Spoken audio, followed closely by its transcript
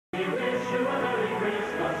We wish you a Merry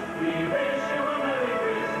Christmas. We wish you a Merry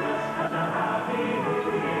Christmas and a Happy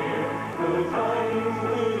New Year. Good tidings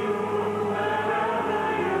to you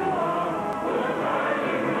wherever you are. Good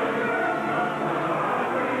tidings to you and a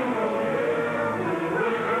Happy New Year. We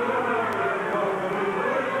wish you a Merry Christmas. We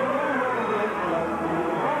wish you a Merry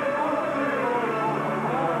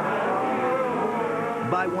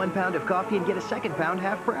Christmas. Buy 1 pound of coffee and get a second pound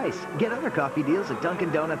half price. Get other coffee deals at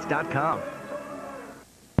DunkinDonuts.com.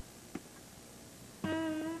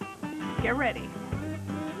 Get ready.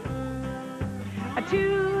 A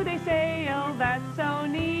 2-day sale, that's so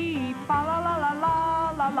neat. Fa la la la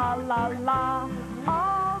la la la la la.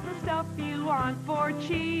 All the stuff you want for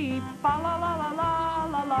cheap. Fa la la la la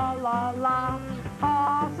la la la la.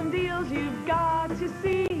 Awesome deals you've got to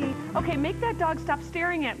see. Okay, make that dog stop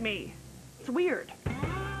staring at me. It's weird.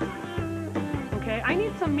 Okay, I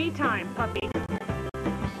need some me time, puppy.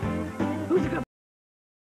 Who's a good?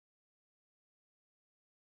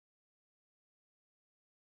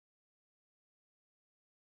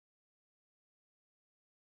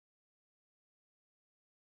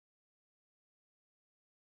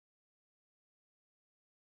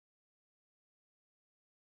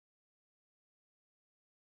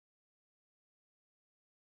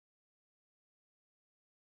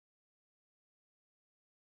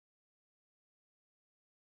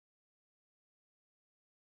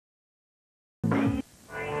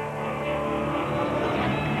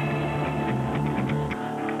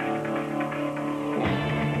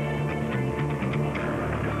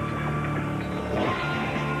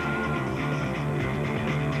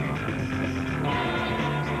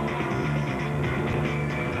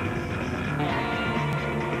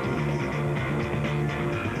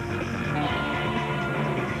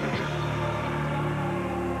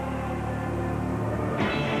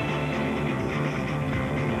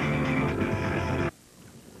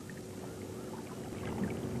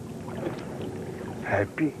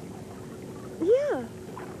 Happy? Yeah.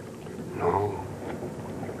 No.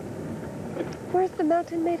 Where's the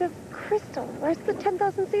mountain made of crystal? Where's the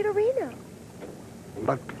 10,000-seat arena?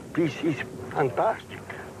 But this is fantastic.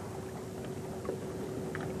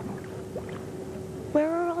 Where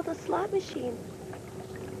are all the slot machines?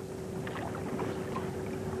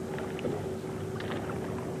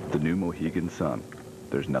 The new Mohegan Sun.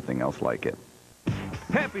 There's nothing else like it.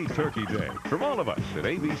 Happy Turkey Day from all of us at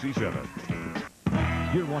ABC-7.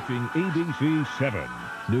 You're watching ABC-7,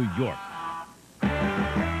 New York.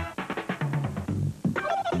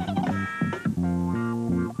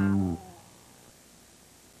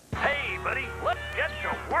 Hey, buddy, let's get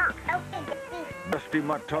to work. Dusty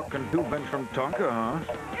my Talkin tubing from Tonka, huh?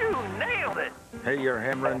 You nailed it. Hey, you're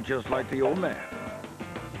hammering just like the old man.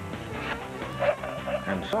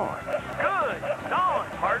 And so on. Good. On,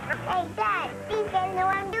 partner. Hey, Dad, these guys know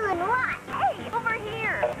I'm doing what? Hey, over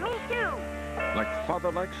here. Me too. Like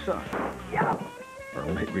father, like son. Yeah. Or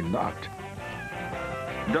maybe not.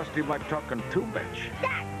 Dusty my Talkin two-bench.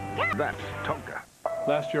 That's Tonka.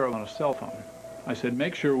 Last year I was on a cell phone. I said,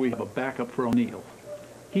 make sure we have a backup for O'Neill.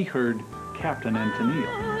 He heard Captain and Tennille.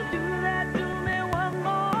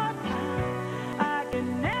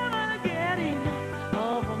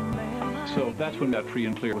 So that's when we got free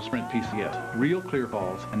and clear with Sprint PCS. Real clear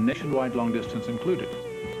calls and nationwide long distance included.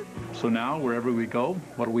 So now, wherever we go,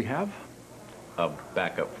 what do we have? A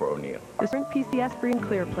backup for O'Neill. The Sprint PCS free and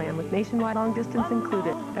clear plan with nationwide long distance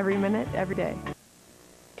included. Every minute, every day.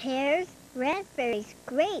 Pears, raspberries,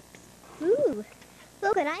 grapes. Ooh,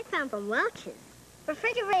 look what I found from Welch's.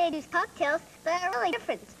 Refrigerated cocktails that are really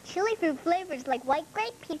different. Chili fruit flavors like white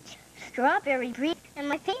grape peach, strawberry brie, and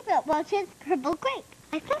my favorite Welch's purple grape.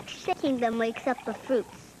 I think shaking them wakes up the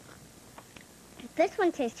fruits. This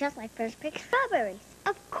one tastes just like first picked strawberries.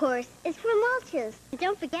 Of course, it's from Welch's. And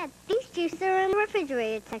don't forget, these juices are in the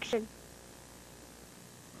refrigerated section.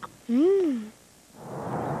 Mmm.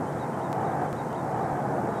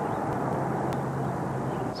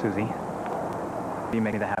 Susie, you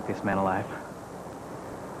make me the happiest man alive.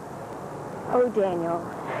 Oh, Daniel.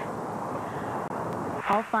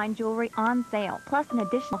 All fine jewelry on sale, plus an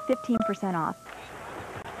additional 15% off.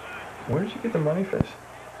 Where did you get the money for this?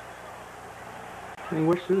 I mean,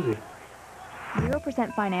 where's Susie?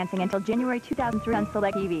 0% financing until January 2003 on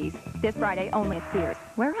select TVs. This Friday only at Sears.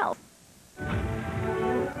 Where else?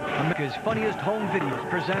 America's Funniest Home Videos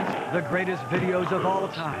presents the greatest videos of all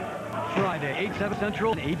time. Friday, 8, 7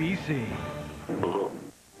 Central, ABC.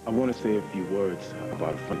 I want to say a few words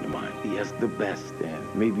about a friend of mine. He has the best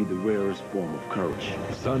and maybe the rarest form of courage.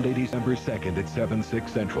 Sunday, December 2nd at 7,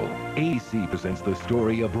 6 Central. ABC presents the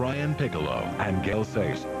story of Ryan Piccolo and Gail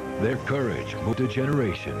Sayce. Their courage moved a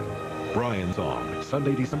generation. Brian's Song,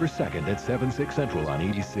 Sunday, December 2nd at 7, 6 Central on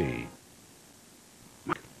ABC.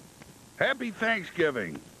 Happy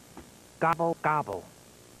Thanksgiving. Gobble, gobble.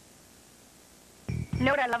 You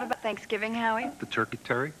know what I love about Thanksgiving, Howie? The turkey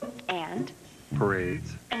terry. And?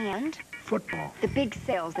 Parades. And? Football. The big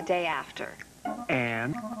sales the day after.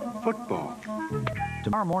 And football.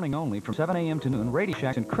 Tomorrow morning only from 7 a.m. to noon, Radio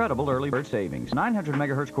Shack's incredible early bird savings. 900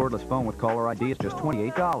 megahertz cordless phone with caller ID is just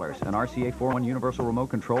 $28. An RCA 4-1 universal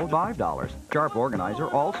remote control, $5. Sharp organizer,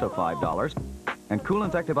 also $5. And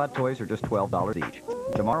Coolant's Activate toys are just $12 each.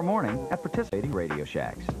 Tomorrow morning at participating Radio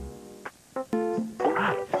Shacks.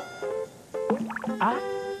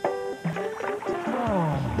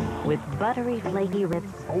 With buttery, flaky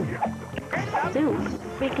ribs. Oh, yeah.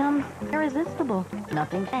 Soup becomes irresistible.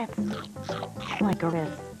 Nothing fits like a rib.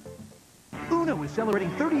 Uno is celebrating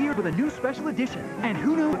 30 years with a new special edition. And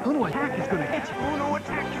who knows what Uno Attack is going to get you? Uno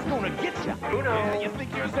Attack is going to get you. Uno. Yeah, you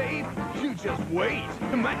think you're safe? You just wait.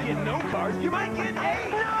 You might get no cards. You might get a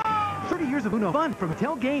no! 30 years of Uno fun from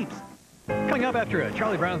Mattel Games. Coming up after a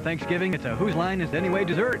Charlie Brown Thanksgiving, it's a Whose Line Is It Anyway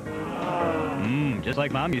dessert. Just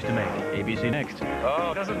like Mom used to make. ABC next.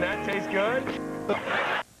 Oh, doesn't that taste good?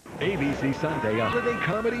 ABC Sunday, a holiday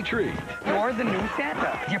comedy treat. You're the new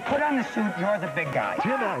Santa. You put on the suit, you're the big guy.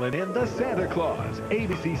 Tim Allen in The Santa Claus.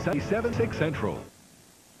 ABC Sunday, 7, 6 Central.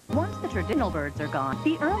 Once the traditional birds are gone,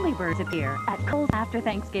 the early birds appear at Kohl's After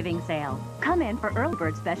Thanksgiving sale. Come in for early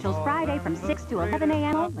bird specials Friday from 6 to 11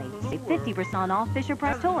 a.m. only. Save 50% off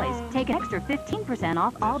Fisher-Price toys. Take an extra 15%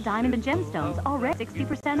 off all diamond and gemstones, already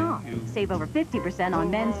 60% off. Save over 50%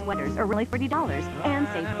 on men's sweaters, or really $30. And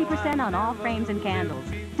save 50% on all frames and candles.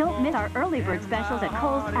 Don't miss our early bird specials at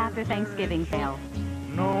Kohl's After Thanksgiving sale.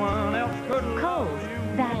 No one else could. Kohl's,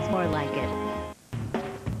 that's more like it.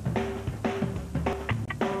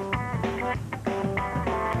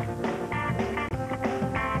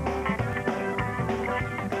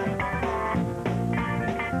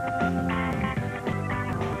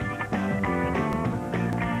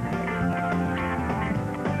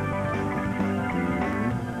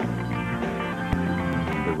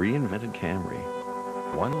 Reinvented Camry.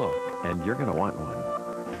 One look, and you're going to want one.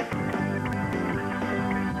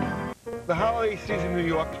 The holiday season in New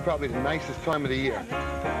York is probably the nicest time of the year.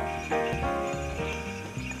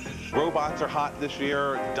 Robots are hot this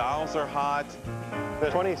year. Dolls are hot.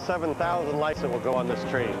 There's 27,000 lights that will go on this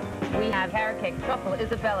tree. We have carrot cake, truffle,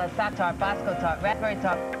 Isabella, sock tart, Bosco tart, raspberry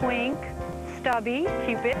tart. Twink, Stubby,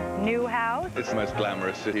 Cupid, New House. It's the most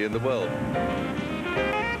glamorous city in the world.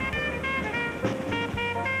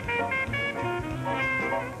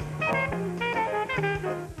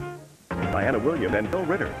 Diana Williams and Bill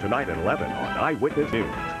Ritter tonight at 11 on Eyewitness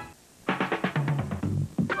News.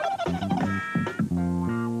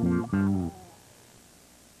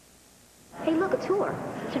 Hey, look, a tour.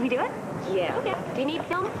 Should we do it? Yeah. Okay. Do you need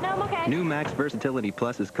film? No, I'm okay. New Max Versatility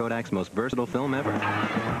Plus is Kodak's most versatile film ever.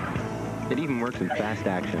 It even works in fast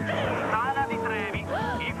action.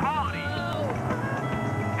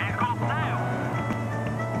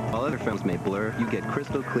 While other films may blur, you get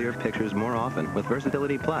crystal clear pictures more often with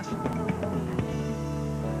Versatility Plus.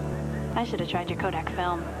 I should have tried your Kodak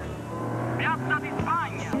film.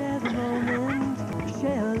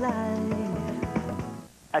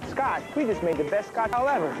 At Scott, we just made the best Scotch oil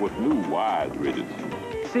ever. With new wide ridges.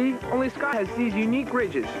 See, only Scott has these unique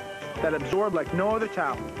ridges that absorb like no other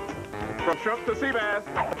towel. From shrimp to sea bass.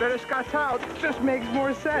 A better Scott towel just makes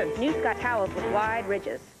more sense. New Scott towels with wide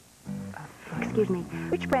ridges. Excuse me,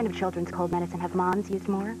 which brand of children's cold medicine have moms used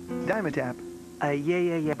more? Dimetap.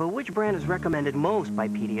 Yeah, but which brand is recommended most by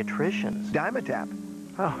pediatricians? Dimetap.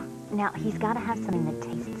 Oh. Now, he's got to have something that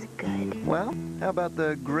tastes good. Well, how about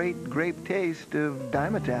the great grape taste of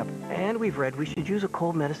Dimetap? And we've read we should use a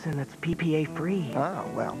cold medicine that's PPA-free. Oh,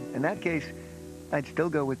 well, in that case, I'd still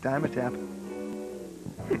go with Dimetap.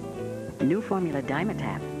 New formula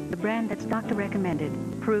Dimetap, the brand that's doctor recommended,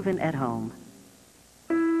 proven at home.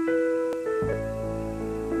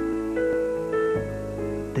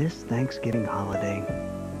 This Thanksgiving holiday,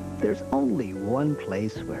 there's only one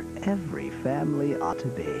place where every family ought to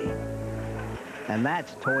be. And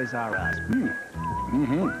that's Toys R Us.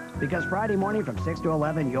 Because Friday morning from 6 to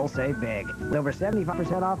 11, you'll save big. With over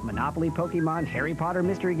 75% off Monopoly, Pokemon, Harry Potter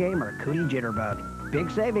Mystery Game, or Cootie Jitterbug. Big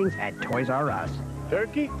savings at Toys R Us.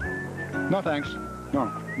 Turkey? No, thanks.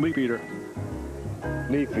 No, leaf eater.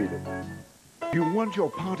 Leaf eater. You want your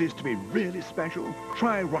parties to be really special?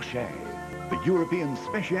 Try Rocher, the European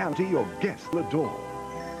specialty your guests will adore.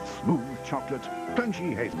 Smooth chocolate,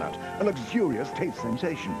 crunchy hazelnut, a luxurious taste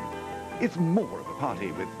sensation. It's more of a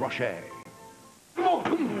party with Rocher. Come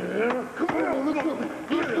on.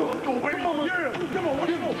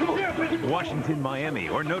 Washington, Miami,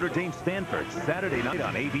 or Notre Dame, Stanford, Saturday night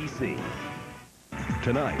on ABC.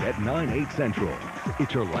 Tonight at 9/8 Central.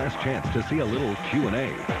 It's your last chance to see a little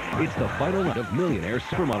Q&A. It's the final night of Millionaire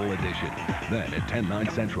Supermodel Edition. Then at 10/9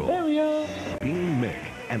 Central. There we go. Being Mick,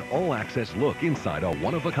 an all-access look inside a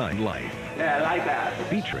one-of-a-kind life. Yeah, I like that.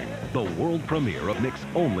 Featuring the world premiere of Mick's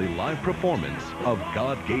only live performance of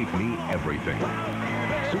God Gave Me Everything.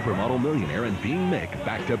 Supermodel Millionaire and Being Mick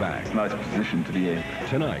back-to-back. Nice position to be in.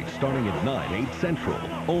 Tonight, starting at 9/8 Central,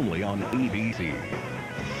 only on ABC.